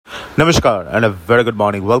Namaskar and a very good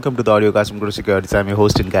morning. Welcome to the audio cast from Guru Securities. I'm your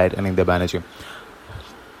host and guide, Anindya Banerjee.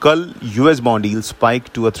 कल US bond yield spiked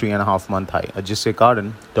to a 3.5-month high, जिसके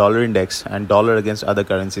कारण dollar index and dollar against other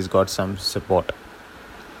currencies got some support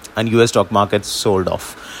and US stock markets sold off.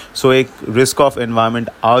 So एक risk off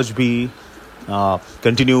environment आज भी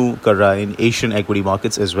continue कर रहा है in Asian equity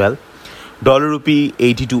markets as well. Dollar rupee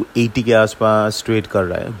 80 to 80 के आसपास ट्रेड कर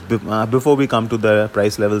रहा है. Before we come to the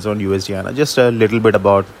price levels on USD INR, just a little bit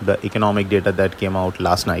about the economic data that came out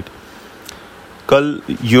last night. कल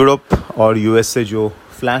Europe और US से जो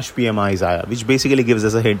flash PMIs आया, which basically gives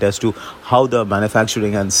us a hint as to how the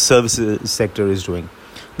manufacturing and services sector is doing.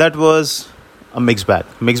 That was a mixed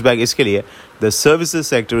bag. Mixed bag इसके लिए the services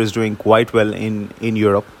sector is doing quite well in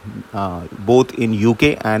Europe, both in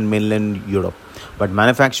UK and mainland Europe. But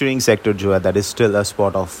manufacturing sector जो है, that is still a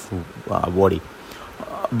spot of worry.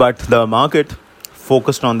 But the market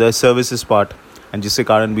focused on the services part, and जिसके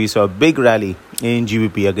कारण we saw a big rally in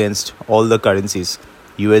GBP against all the currencies,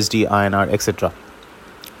 USD, INR, etc.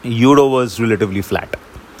 Euro was relatively flat.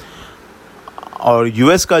 और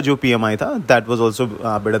US का जो PMI था, that was also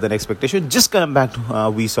better than expectation. Just coming back to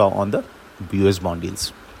we saw on the US bond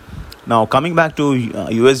deals. Now coming back to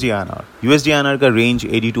USD INR. USD INR का range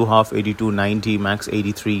 82.5, 82.90, max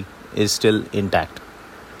 83 is still intact.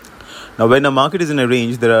 Now when a market is in a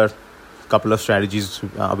range, there are a couple of strategies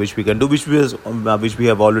which we can do, which we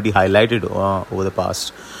have already highlighted over the past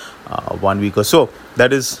 1 week or so.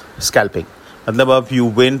 That is scalping. मतलब अब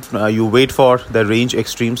you wait for the range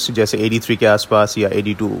extremes जैसे 83 के आसपास या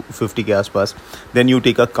 82.50 के आसपास, then you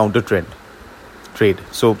take a counter trade.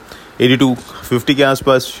 So 82.50 के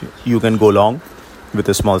आसपास you can go long with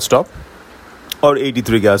a small stop, or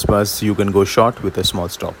 83 के आसपास you can go short with a small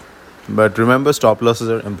stop. But remember, stop losses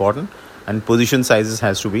are important and position sizes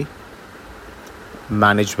has to be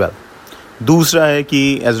managed well. दूसरा है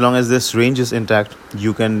कि as long as this range is intact,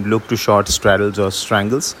 you can look to short straddles or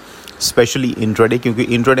strangles, especially intraday, क्योंकि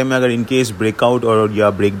intraday में अगर in case breakout और या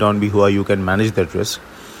breakdown भी हुआ, you can manage that risk.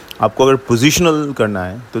 आपको अगर पोजिशनल करना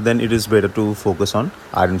है तो then it is better to focus on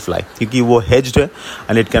iron fly, क्योंकि वो हेज्ड है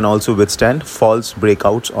and it can also withstand false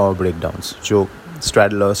breakouts और ब्रेकडाउन्स, जो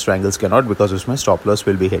स्ट्रैडल और स्ट्रैंगल्स कैन नॉट, बिकॉज उसमें stop loss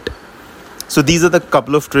will be hit. So these are the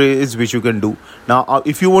couple of trades which you can do. Now,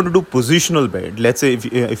 if you want to do positional bet, let's say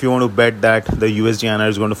if you want to bet that the USD INR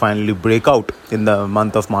is going to finally break out in the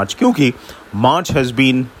month of March, क्योंकि March has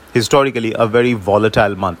been historically a very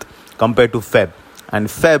volatile month compared to Feb. And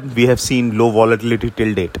Feb, we have seen low volatility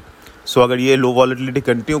till date. So अगर ये low volatility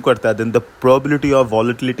continue करता है, then the probability of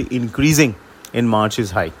volatility increasing in March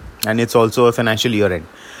is high. And it's also a financial year end.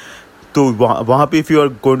 तो वहाँ पे if you are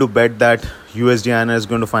going to bet that USD INR is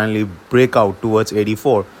going to finally break out towards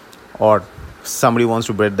 84, or somebody wants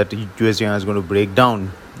to bet that USD INR is going to break down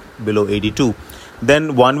below 82,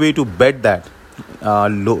 then one way to bet that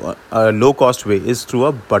low cost way is through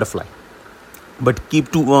a butterfly. But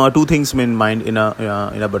keep two things in mind in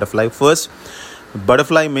a butterfly. First,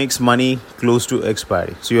 butterfly makes money close to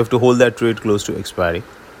expiry, so you have to hold that trade close to expiry.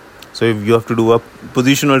 So if you have to do a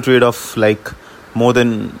positional trade of like more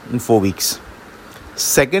than 4 weeks.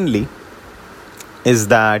 Secondly is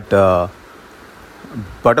that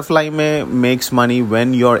butterfly makes money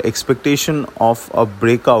when your expectation of a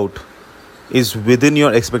breakout is within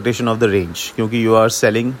your expectation of the range, क्योंकि you are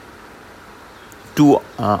selling two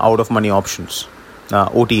out of money options,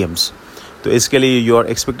 OTMs. तो इसके लिए your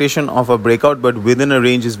expectation of a breakout but within a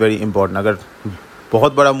range is very important. अगर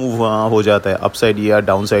बहुत बड़ा move हो जाता है अपसाइड या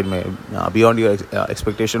डाउनसाइड में beyond your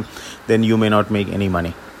expectation, then you may not make any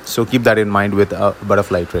money. So keep that in mind with a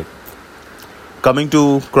butterfly trade. Coming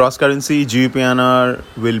to cross currency, GBP INR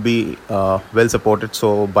will be well supported,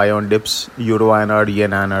 so buy on dips. Euro INR,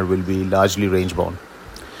 Yen INR will be largely range bound.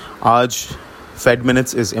 आज Fed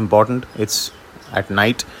minutes is important. It's at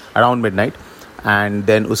night, around midnight, and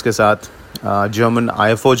then उसके साथ German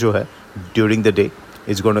IFO जो है during the day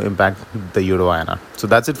is going to impact the Euro INR. So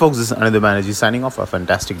that's it, folks. This is Anindya Banerjee signing off. A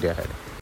fantastic day ahead.